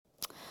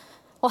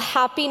Well,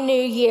 Happy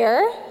New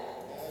Year.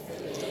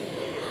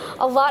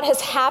 A lot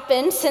has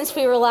happened since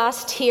we were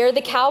last here.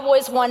 The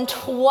Cowboys won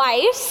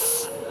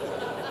twice,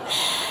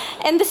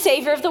 and the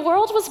Savior of the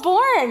world was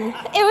born.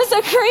 It was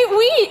a great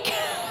week.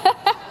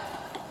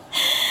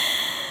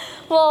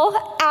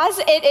 Well, as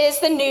it is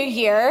the new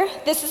year,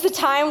 this is the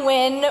time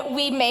when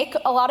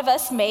a lot of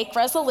us make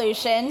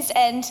resolutions,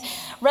 and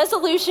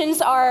resolutions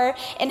are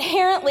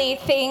inherently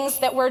things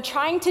that we're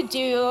trying to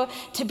do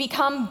to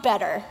become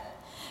better.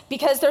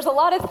 Because there's a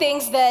lot of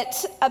things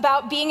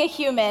about being a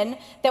human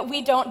that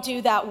we don't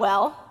do that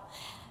well.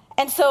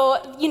 And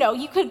so,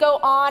 you could go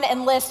on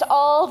and list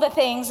all the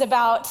things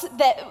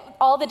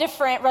all the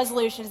different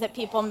resolutions that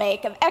people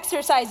make of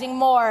exercising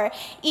more,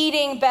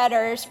 eating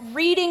better,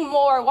 reading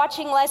more,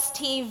 watching less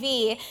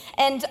TV,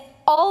 and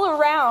all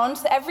around,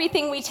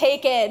 everything we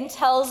take in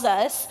tells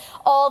us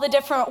all the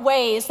different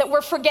ways that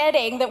we're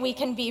forgetting that we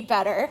can be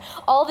better,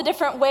 all the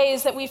different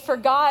ways that we've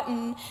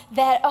forgotten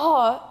that,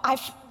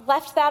 I've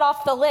left that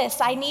off the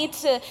list. I need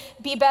to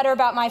be better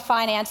about my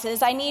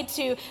finances. I need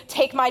to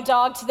take my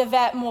dog to the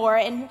vet more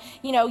and,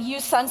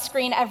 use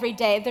sunscreen every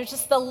day.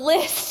 The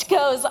list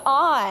goes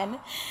on.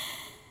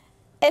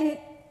 And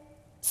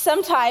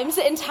sometimes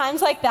in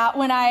times like that,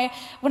 when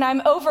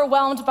I'm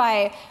overwhelmed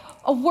by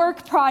a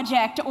work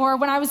project or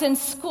when I was in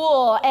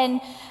school and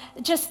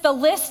just the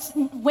list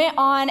went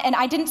on and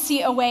I didn't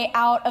see a way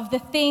out of the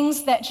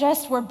things that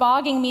just were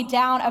bogging me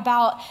down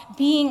about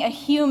being a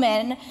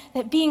human,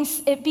 it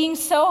being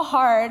so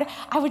hard,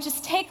 I would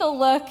just take a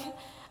look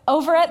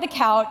over at the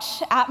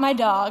couch at my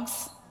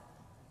dogs.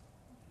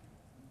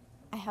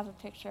 I have a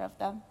picture of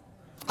them.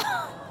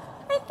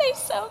 Aren't they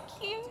so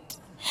cute?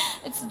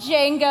 It's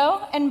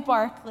Django and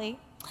Barkley.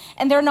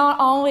 And they're not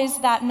always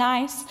that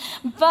nice.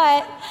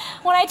 But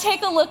when I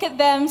take a look at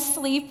them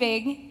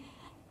sleeping,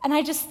 and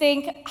I just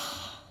think, it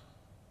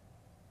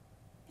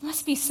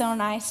must be so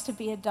nice to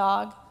be a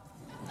dog.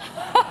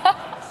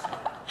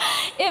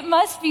 It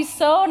must be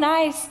so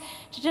nice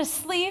to just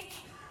sleep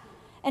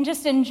and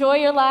just enjoy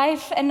your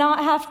life and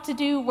not have to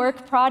do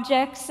work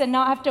projects and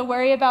not have to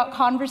worry about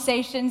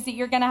conversations that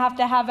you're going to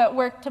have at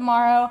work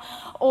tomorrow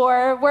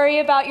or worry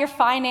about your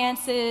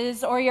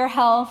finances or your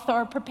health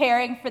or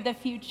preparing for the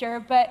future.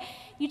 But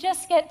you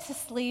just get to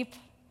sleep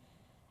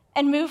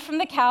and move from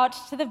the couch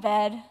to the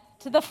bed,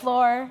 to the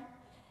floor,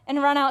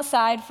 and run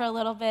outside for a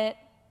little bit.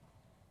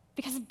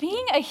 Because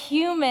being a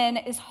human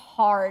is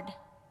hard.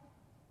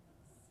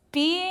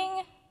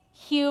 Being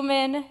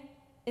human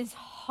is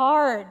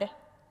hard.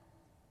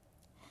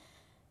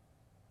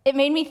 It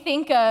made me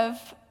think of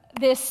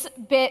this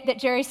bit that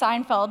Jerry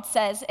Seinfeld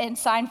says in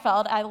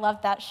Seinfeld, I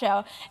love that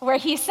show, where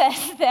he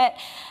says that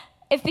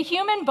if the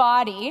human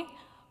body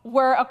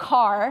were a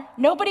car,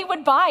 nobody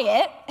would buy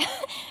it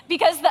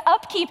because the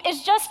upkeep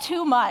is just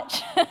too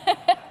much.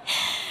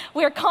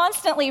 We're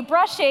constantly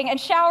brushing and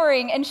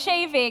showering and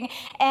shaving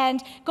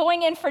and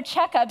going in for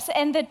checkups,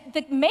 and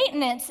the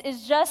maintenance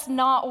is just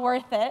not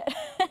worth it.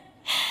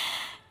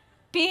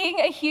 Being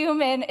a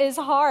human is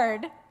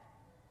hard.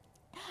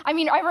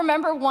 I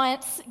remember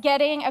once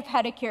getting a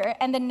pedicure,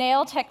 and the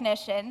nail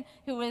technician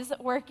who was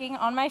working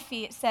on my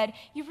feet said,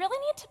 "You really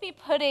need to be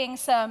putting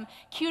some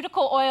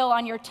cuticle oil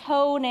on your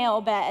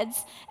toenail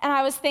beds." And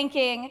I was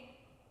thinking,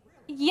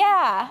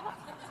 yeah,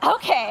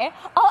 okay,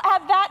 I'll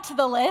add that to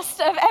the list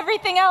of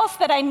everything else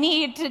that I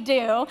need to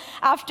do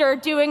after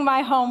doing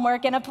my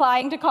homework and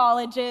applying to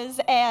colleges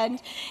and,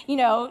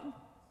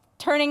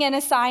 turning in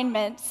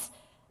assignments.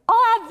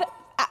 I'll add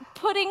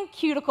putting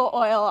cuticle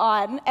oil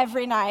on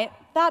every night.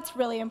 That's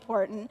really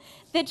important.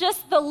 That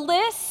just the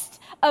list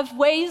of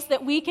ways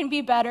that we can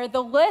be better,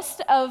 the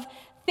list of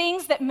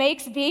things that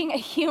makes being a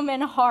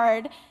human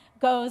hard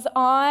goes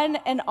on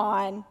and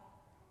on.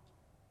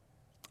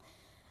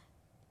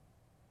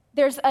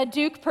 There's a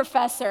Duke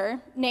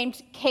professor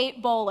named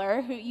Kate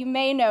Bowler, who you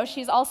may know.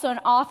 She's also an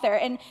author,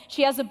 and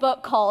she has a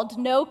book called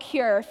No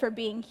Cure for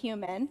Being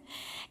Human.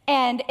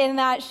 And in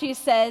that she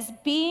says,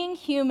 being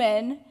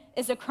human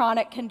is a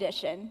chronic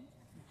condition.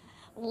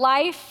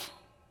 Life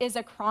is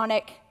a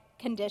chronic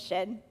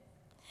condition.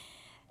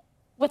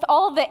 With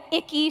all the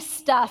icky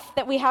stuff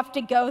that we have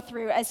to go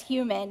through as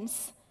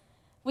humans,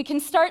 we can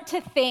start to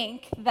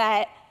think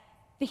that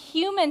the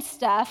human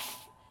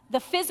stuff, the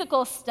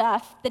physical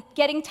stuff, the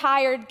getting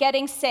tired,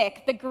 getting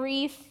sick, the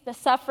grief, the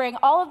suffering,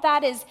 all of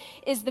that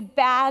is the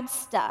bad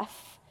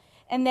stuff.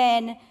 And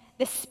then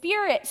the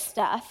spirit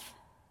stuff,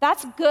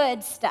 that's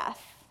good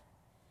stuff.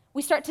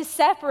 We start to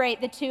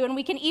separate the two, and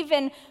we can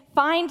even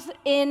find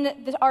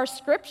in our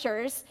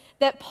scriptures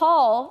that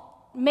Paul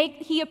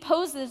he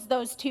opposes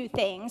those two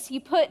things. He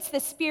puts the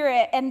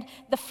spirit and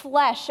the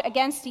flesh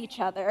against each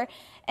other.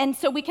 And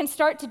so we can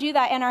start to do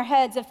that in our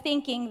heads of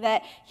thinking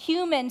that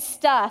human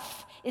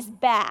stuff is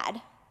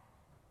bad.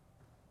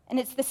 And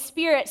it's the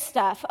spirit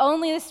stuff,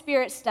 only the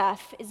spirit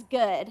stuff is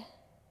good.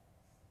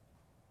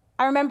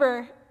 I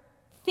remember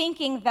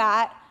thinking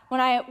that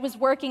when I was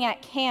working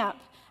at camp.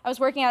 I was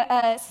working at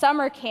a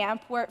summer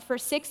camp for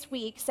 6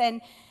 weeks,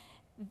 and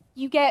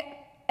you get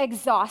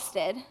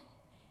exhausted.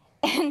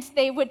 And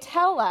they would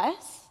tell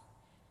us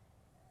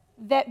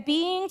that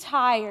being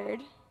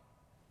tired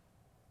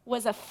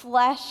was a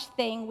flesh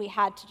thing we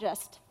had to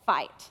just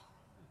fight.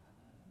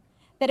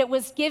 That it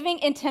was giving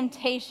in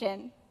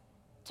temptation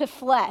to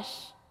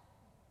flesh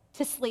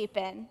to sleep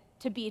in,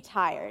 to be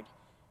tired.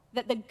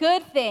 That the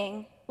good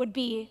thing would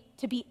be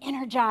to be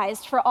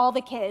energized for all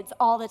the kids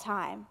all the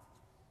time.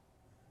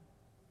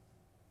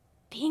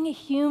 Being a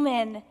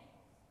human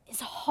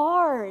is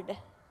hard.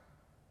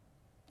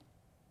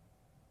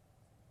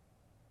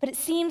 But it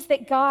seems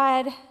that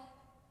God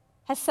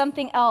has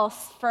something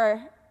else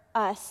for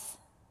us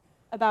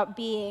about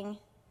being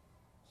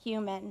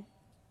human.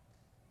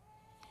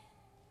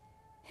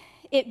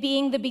 It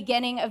being the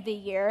beginning of the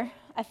year,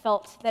 I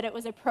felt that it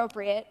was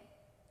appropriate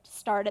to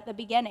start at the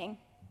beginning.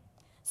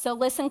 So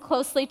listen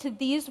closely to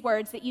these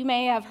words that you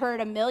may have heard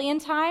 1,000,000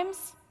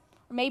 times,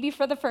 or maybe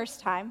for the first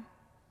time.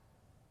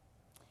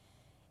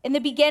 In the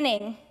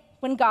beginning,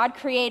 when God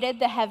created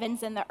the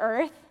heavens and the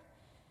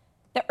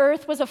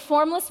earth was a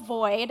formless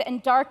void,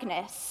 and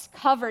darkness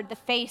covered the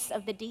face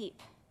of the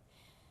deep.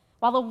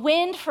 While the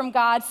wind from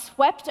God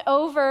swept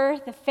over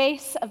the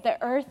face of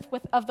the earth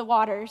of the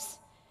waters,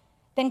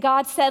 then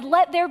God said,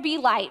 "Let there be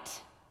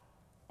light."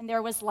 And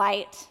there was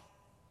light.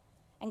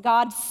 And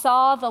God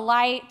saw the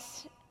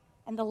light,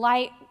 and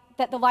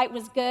that the light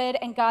was good,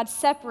 and God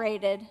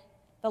separated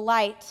the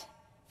light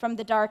from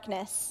the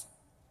darkness.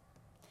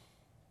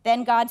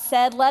 Then God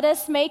said, "Let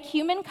us make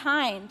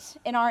humankind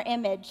in our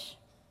image,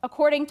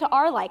 according to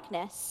our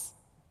likeness."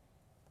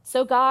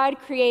 So God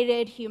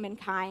created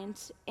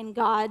humankind in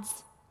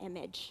God's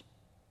image.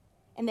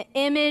 In the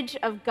image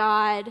of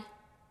God,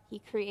 he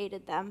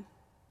created them.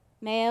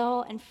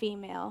 Male and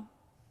female,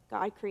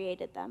 God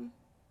created them.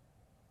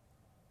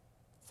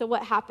 So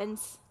what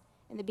happens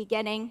in the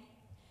beginning?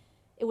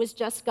 It was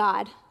just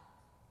God.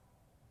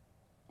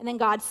 And then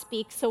God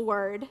speaks a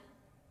word,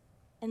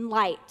 and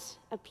light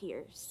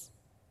appears.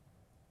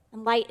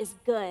 And light is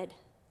good.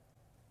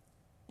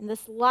 And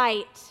this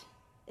light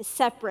is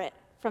separate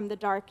from the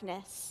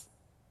darkness.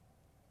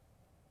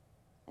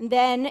 And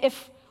then,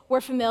 if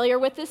we're familiar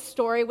with this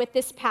story, with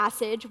this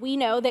passage, we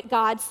know that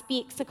God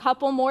speaks a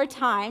couple more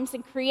times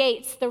and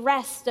creates the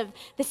rest of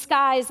the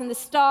skies and the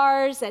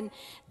stars and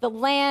the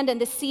land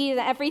and the sea and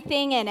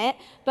everything in it.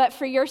 But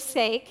for your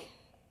sake,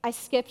 I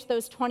skipped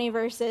those 20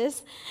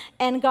 verses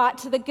and got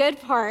to the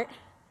good part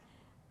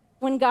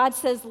when God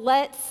says,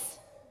 "Let's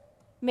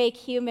make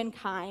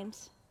humankind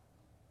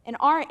in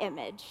our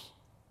image,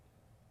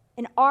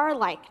 in our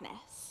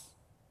likeness."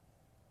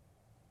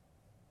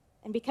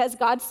 And because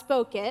God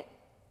spoke it,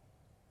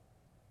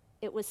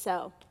 it was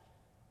so.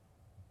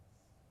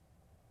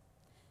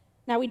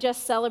 Now, we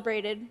just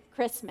celebrated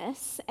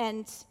Christmas,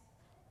 and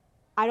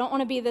I don't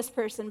want to be this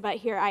person, but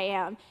here I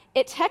am.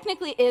 It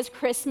technically is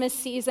Christmas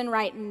season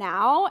right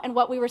now, and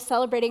what we were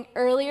celebrating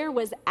earlier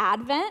was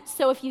Advent.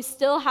 So if you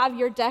still have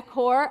your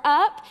decor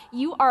up,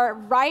 you are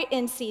right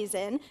in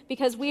season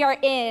because we are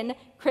in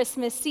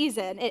Christmas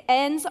season. It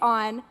ends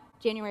on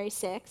January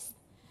 6th.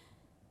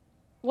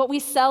 What we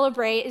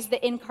celebrate is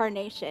the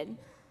incarnation,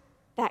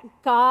 that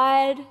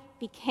God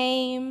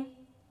became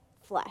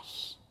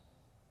flesh.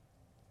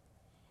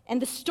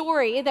 And the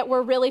story that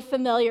we're really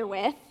familiar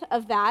with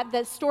of that,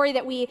 the story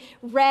that we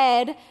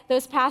read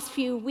those past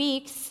few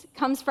weeks,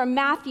 comes from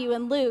Matthew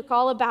and Luke,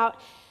 all about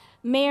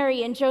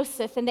Mary and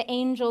Joseph and the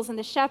angels and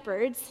the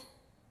shepherds.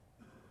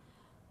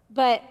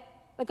 But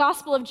the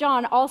Gospel of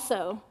John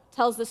also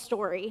tells the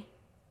story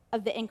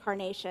of the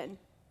incarnation.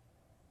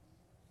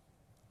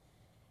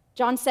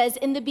 John says,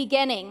 "In the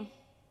beginning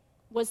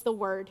was the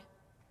Word,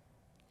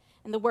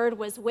 and the Word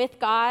was with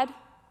God,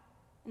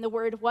 and the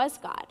Word was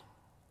God.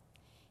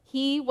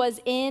 He was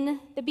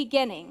in the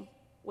beginning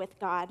with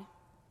God.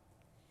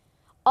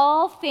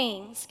 All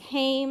things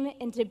came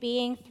into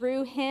being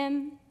through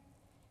him,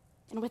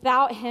 and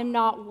without him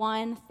not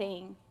one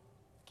thing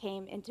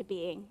came into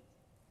being.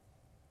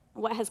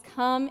 And what has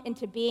come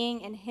into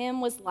being in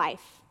him was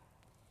life,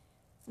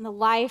 and the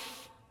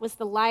life was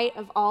the light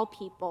of all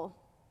people.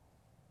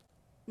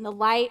 And the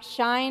light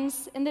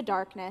shines in the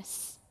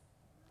darkness,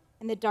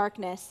 and the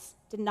darkness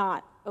did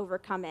not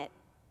overcome it."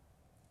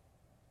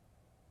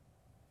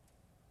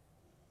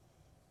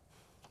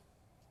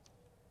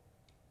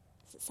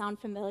 Does it sound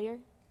familiar?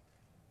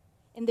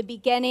 In the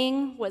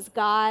beginning was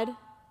God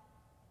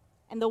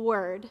and the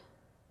Word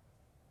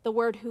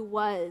who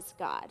was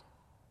God.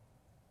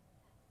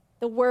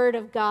 The Word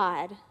of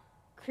God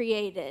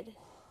created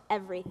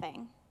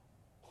everything.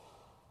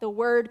 The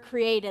Word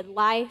created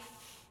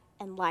life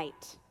and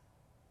light.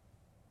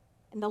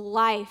 And the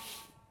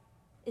life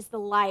is the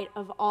light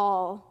of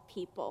all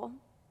people.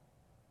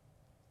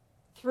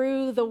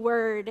 Through the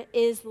Word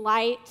is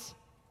light,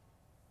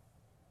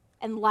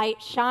 and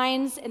light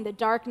shines in the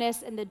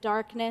darkness, and the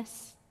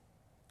darkness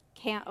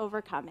can't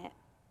overcome it.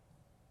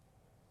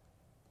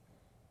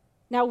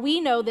 Now we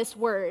know this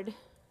word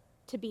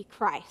to be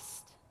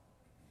Christ.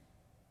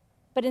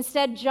 But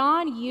instead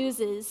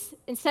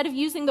of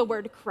using the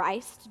word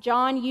Christ,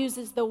 John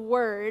uses the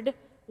word,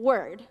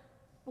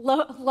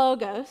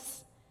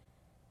 logos,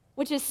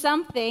 which is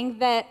something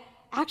that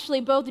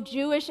actually both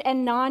Jewish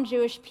and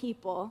non-Jewish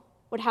people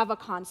would have a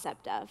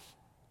concept of.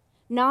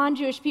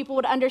 Non-Jewish people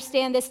would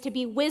understand this to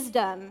be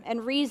wisdom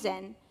and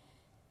reason,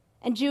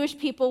 and Jewish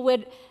people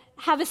would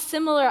have a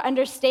similar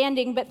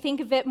understanding, but think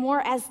of it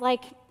more as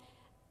like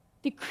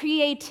the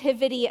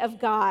creativity of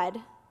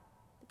God,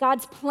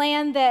 God's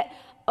plan that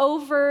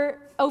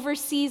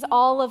oversees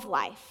all of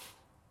life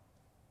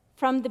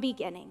from the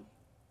beginning.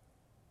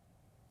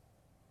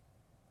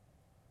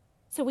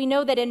 So we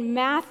know that in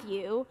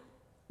Matthew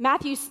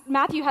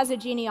has a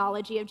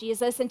genealogy of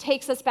Jesus and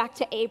takes us back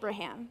to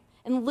Abraham.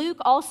 And Luke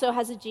also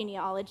has a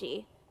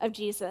genealogy of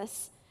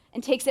Jesus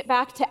and takes it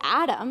back to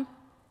Adam.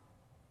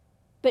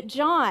 But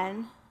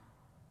John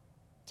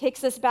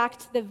takes us back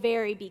to the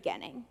very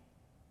beginning.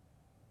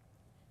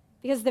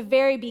 Because the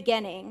very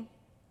beginning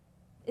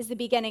is the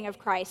beginning of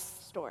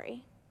Christ's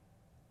story.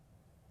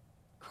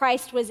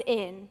 Christ was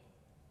in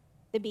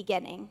the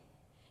beginning.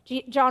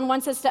 John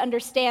wants us to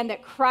understand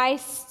that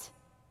Christ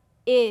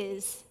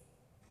is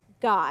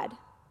God,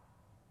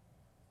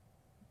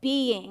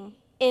 being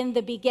in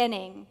the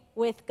beginning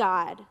with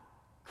God,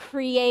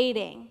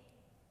 creating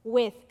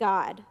with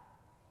God.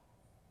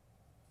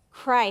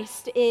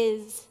 Christ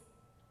is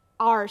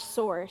our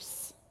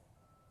source.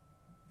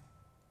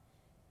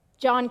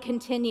 John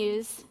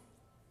continues,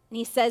 and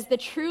he says, "The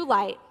true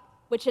light,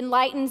 which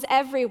enlightens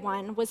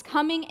everyone, was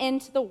coming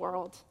into the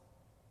world.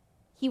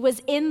 He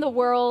was in the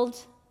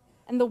world,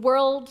 and the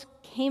world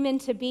came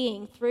into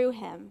being through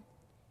him.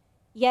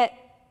 Yet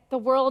the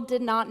world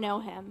did not know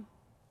him.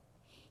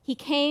 He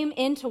came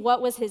into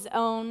what was his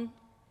own,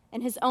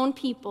 and his own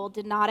people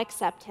did not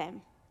accept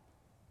him.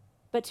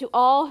 But to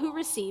all who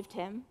received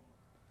him,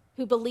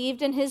 who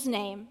believed in his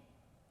name,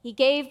 he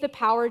gave the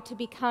power to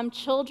become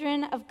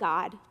children of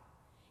God,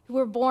 who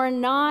were born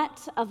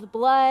not of the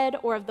blood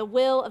or of the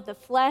will of the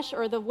flesh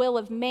or the will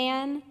of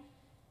man,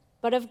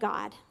 but of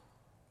God.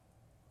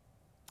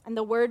 And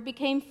the Word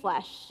became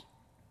flesh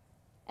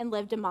and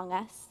lived among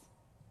us.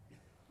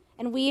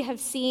 And we have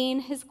seen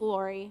his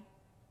glory,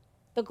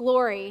 the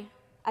glory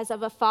as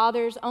of a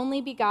Father's only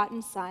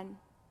begotten Son,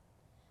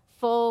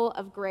 full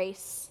of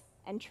grace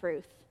and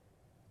truth."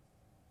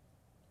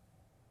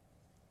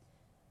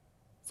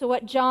 So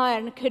what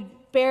John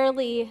could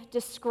barely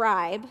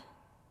describe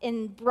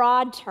in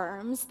broad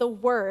terms, the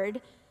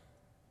Word,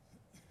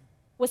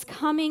 was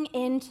coming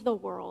into the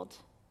world.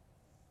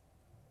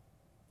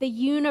 The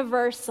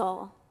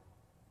universal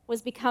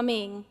was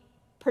becoming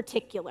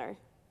particular.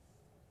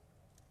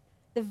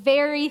 The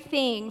very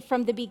thing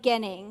from the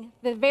beginning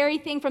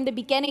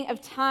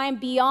of time,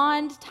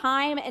 beyond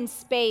time and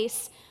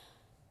space,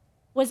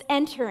 was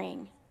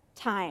entering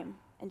time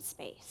and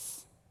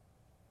space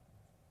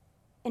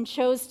and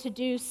chose to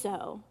do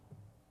so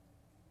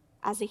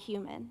as a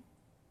human.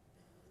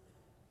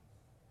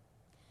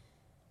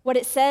 What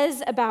it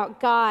says about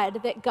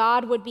God, that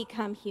God would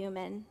become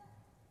human,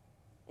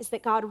 is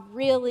that God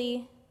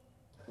really,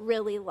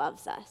 really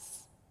loves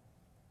us.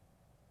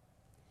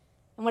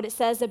 And what it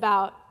says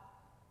about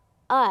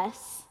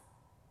us,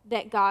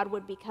 that God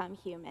would become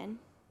human,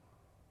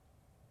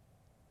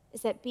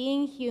 is that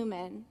being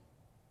human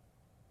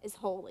is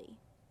holy.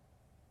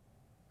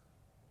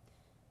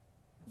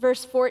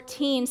 Verse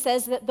 14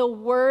 says that the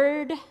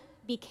Word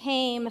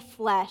became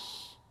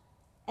flesh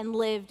and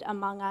lived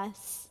among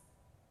us.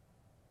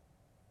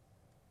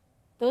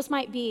 Those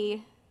might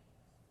be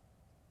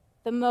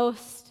the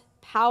most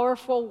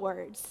powerful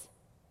words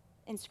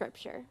in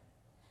Scripture,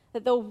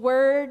 that the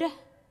Word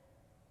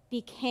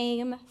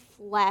became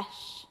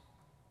flesh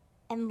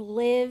and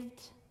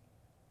lived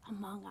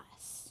among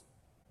us.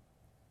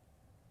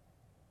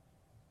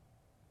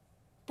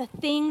 The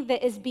thing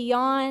that is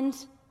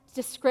beyond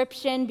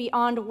description,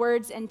 beyond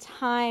words and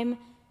time,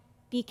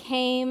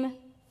 became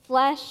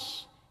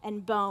flesh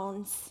and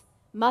bones,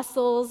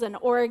 muscles and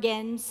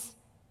organs,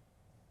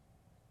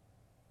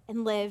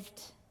 and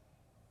lived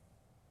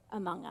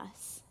among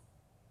us.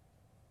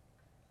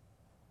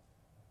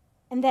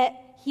 And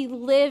that he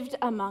lived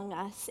among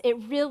us, it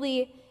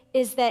really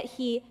is that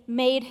he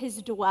made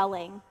his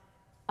dwelling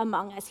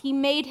among us. He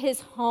made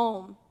his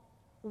home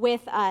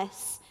with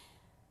us.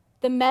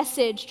 The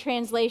Message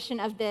translation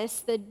of this,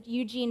 the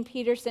Eugene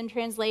Peterson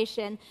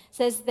translation,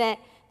 says that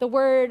the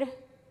Word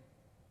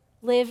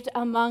lived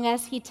among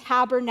us. He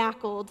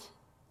tabernacled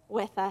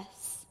with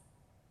us.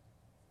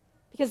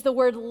 Because the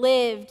word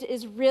lived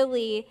is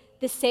really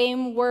the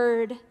same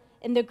word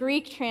in the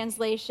Greek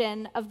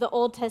translation of the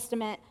Old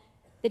Testament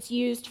that's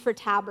used for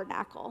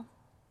tabernacle,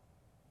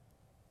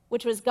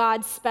 which was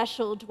God's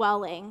special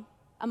dwelling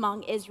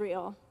among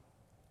Israel,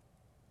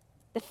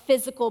 the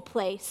physical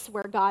place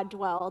where God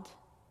dwelled.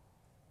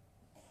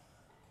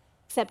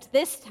 Except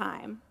this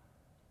time,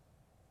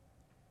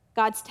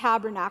 God's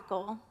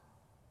tabernacle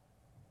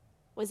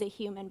was a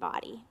human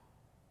body.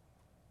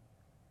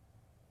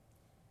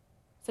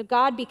 So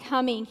God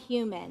becoming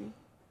human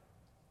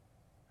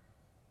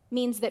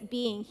means that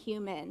being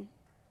human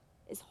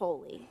is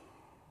holy.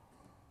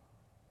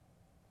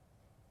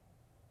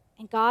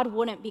 And God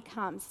wouldn't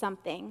become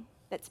something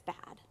that's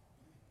bad.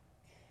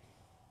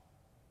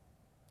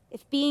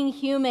 If being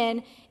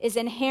human is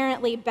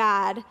inherently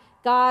bad,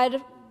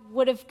 God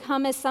would have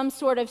come as some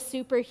sort of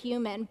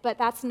superhuman, but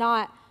that's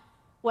not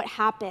what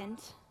happened.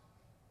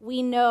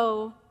 We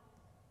know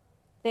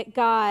that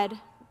God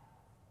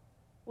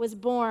was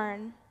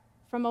born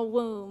from a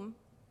womb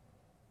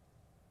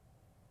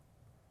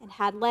and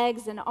had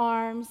legs and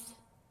arms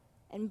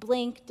and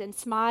blinked and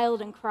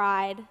smiled and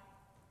cried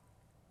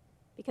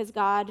because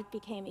God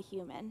became a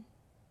human.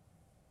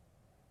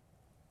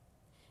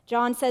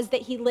 John says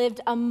that he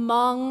lived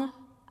among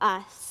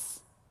us,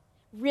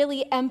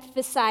 really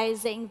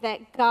emphasizing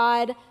that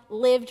God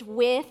lived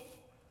with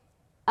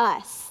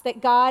us,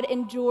 that God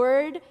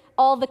endured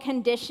all the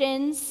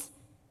conditions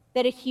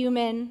that a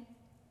human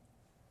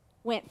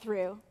went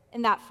through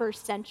in that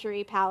first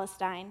century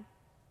Palestine,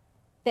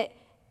 that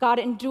God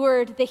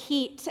endured the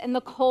heat and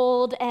the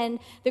cold and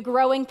the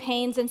growing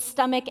pains and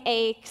stomach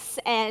aches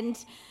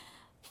and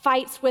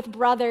fights with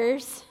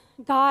brothers.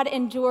 God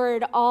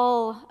endured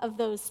all of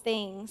those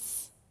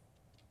things.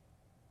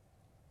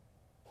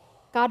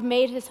 God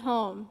made his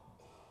home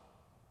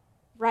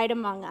right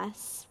among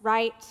us,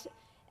 right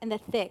in the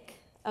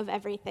thick of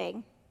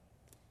everything.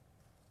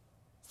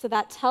 So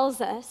that tells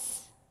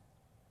us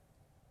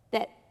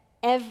that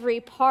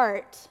every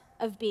part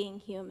of being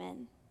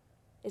human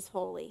is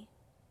holy.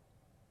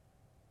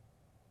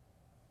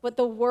 What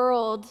the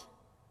world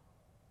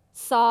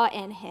saw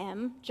in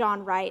him,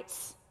 John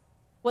writes,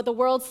 what the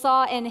world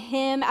saw in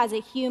him as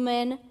a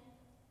human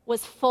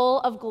was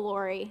full of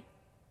glory.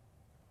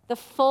 The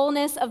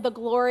fullness of the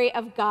glory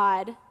of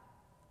God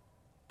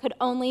could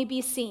only be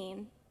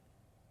seen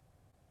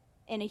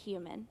in a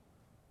human.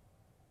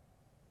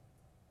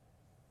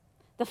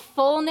 The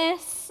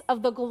fullness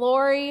of the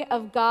glory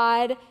of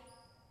God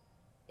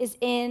is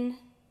in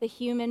the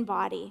human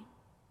body.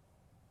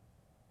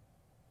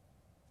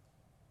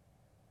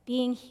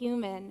 Being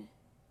human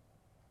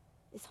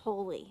is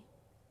holy.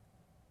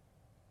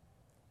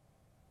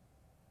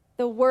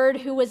 The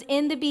Word who was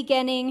in the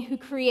beginning, who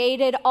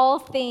created all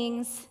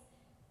things,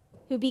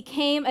 who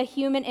became a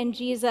human in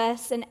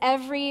Jesus, and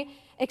every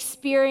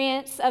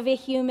experience of a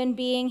human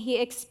being he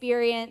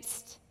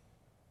experienced,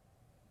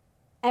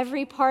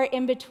 every part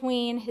in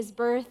between his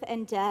birth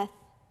and death,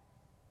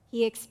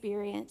 he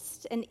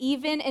experienced. And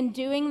even in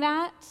doing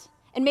that,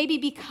 and maybe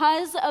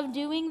because of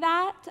doing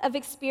that, of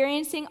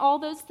experiencing all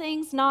those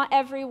things, not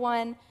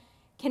everyone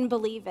can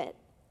believe it.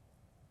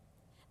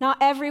 Not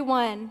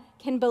everyone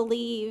can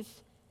believe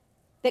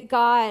that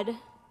God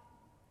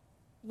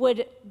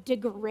would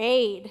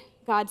degrade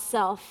God's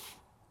self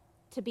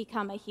to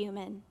become a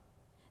human.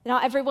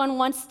 Not everyone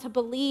wants to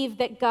believe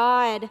that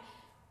God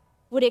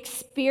would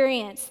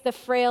experience the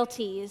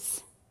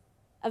frailties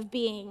of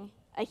being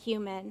a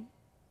human.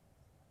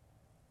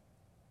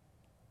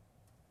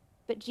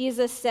 But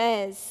Jesus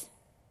says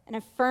and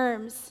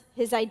affirms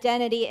his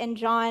identity in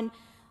John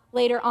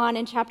later on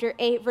in chapter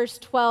 8, verse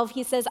 12.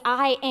 He says,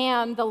 "I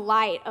am the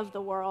light of the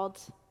world.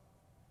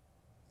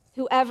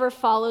 Whoever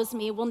follows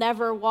me will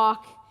never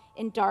walk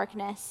in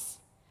darkness,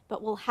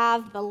 but will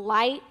have the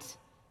light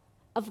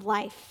of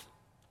life."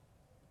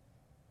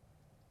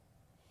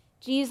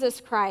 Jesus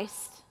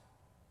Christ,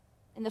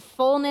 in the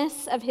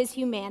fullness of his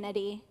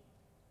humanity,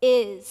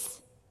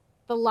 is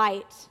the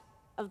light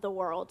of the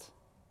world.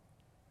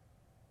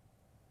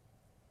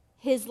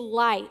 His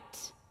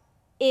light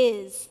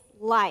is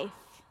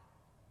life.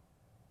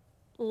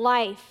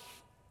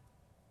 Life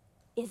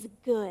is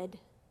good.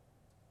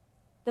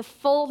 The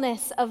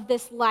fullness of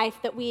this life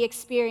that we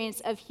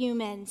experience of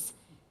humans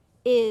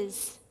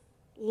is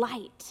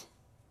light.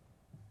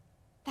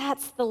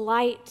 That's the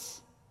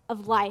light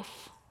of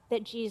life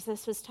that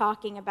Jesus was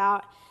talking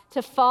about.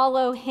 To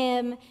follow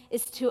him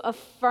is to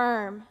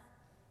affirm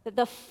that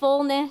the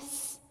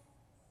fullness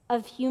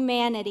of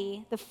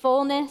humanity, the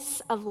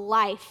fullness of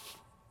life,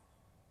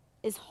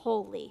 is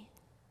holy.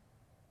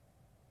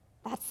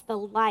 That's the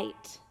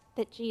light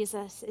that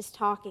Jesus is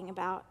talking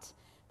about.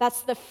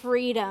 That's the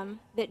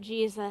freedom that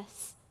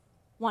Jesus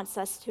wants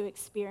us to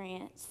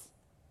experience.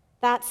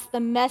 That's the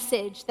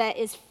message that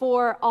is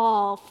for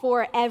all,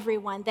 for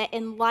everyone, that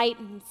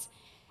enlightens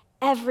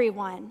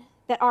everyone,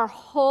 that our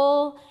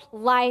whole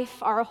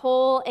life, our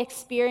whole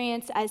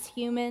experience as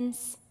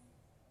humans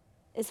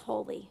is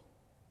holy.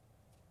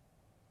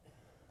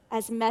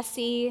 As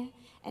messy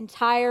and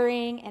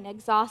tiring and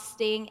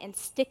exhausting and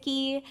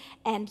sticky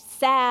and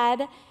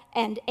sad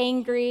and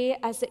angry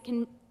as it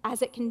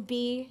can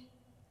be,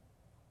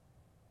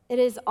 it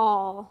is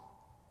all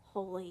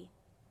holy.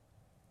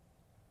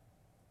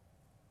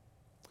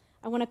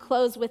 I want to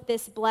close with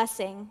this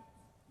blessing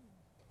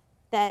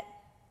that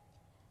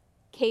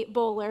Kate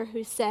Bowler,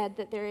 who said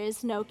that there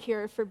is no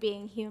cure for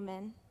being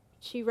human,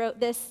 she wrote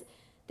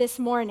this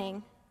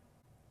morning.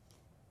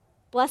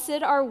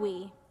 "Blessed are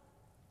we,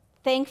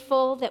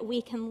 thankful that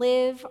we can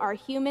live our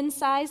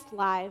human-sized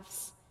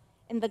lives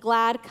in the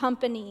glad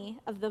company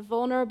of the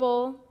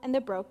vulnerable and the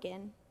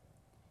broken,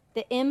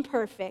 the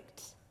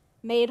imperfect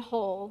made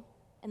whole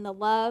in the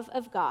love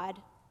of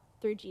God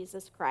through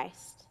Jesus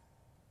Christ."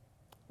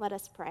 Let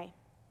us pray.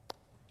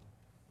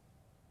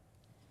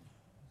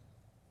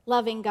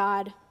 Loving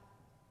God,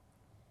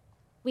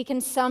 we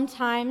can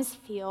sometimes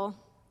feel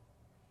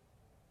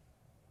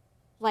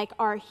like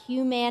our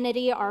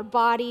humanity, our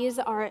bodies,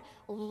 our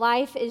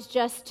life is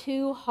just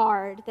too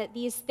hard, that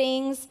these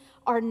things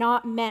are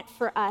not meant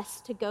for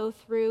us to go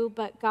through.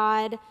 But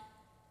God,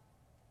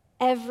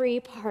 every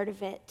part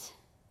of it,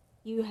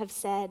 you have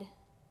said,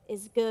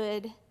 is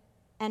good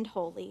and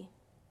holy.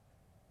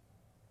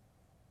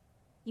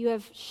 You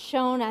have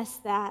shown us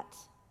that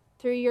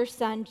through your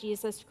Son,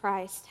 Jesus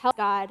Christ. Help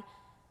God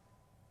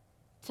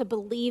to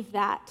believe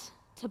that,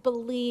 to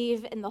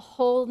believe in the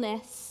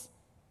wholeness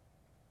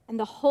and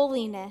the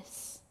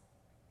holiness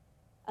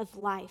of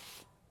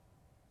life.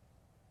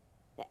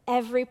 That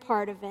every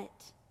part of it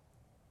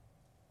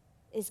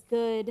is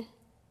good,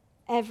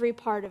 every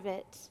part of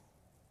it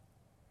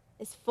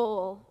is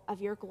full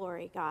of your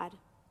glory, God.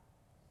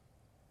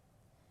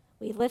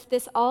 We lift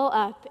this all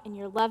up in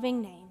your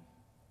loving name.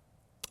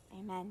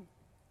 Amen.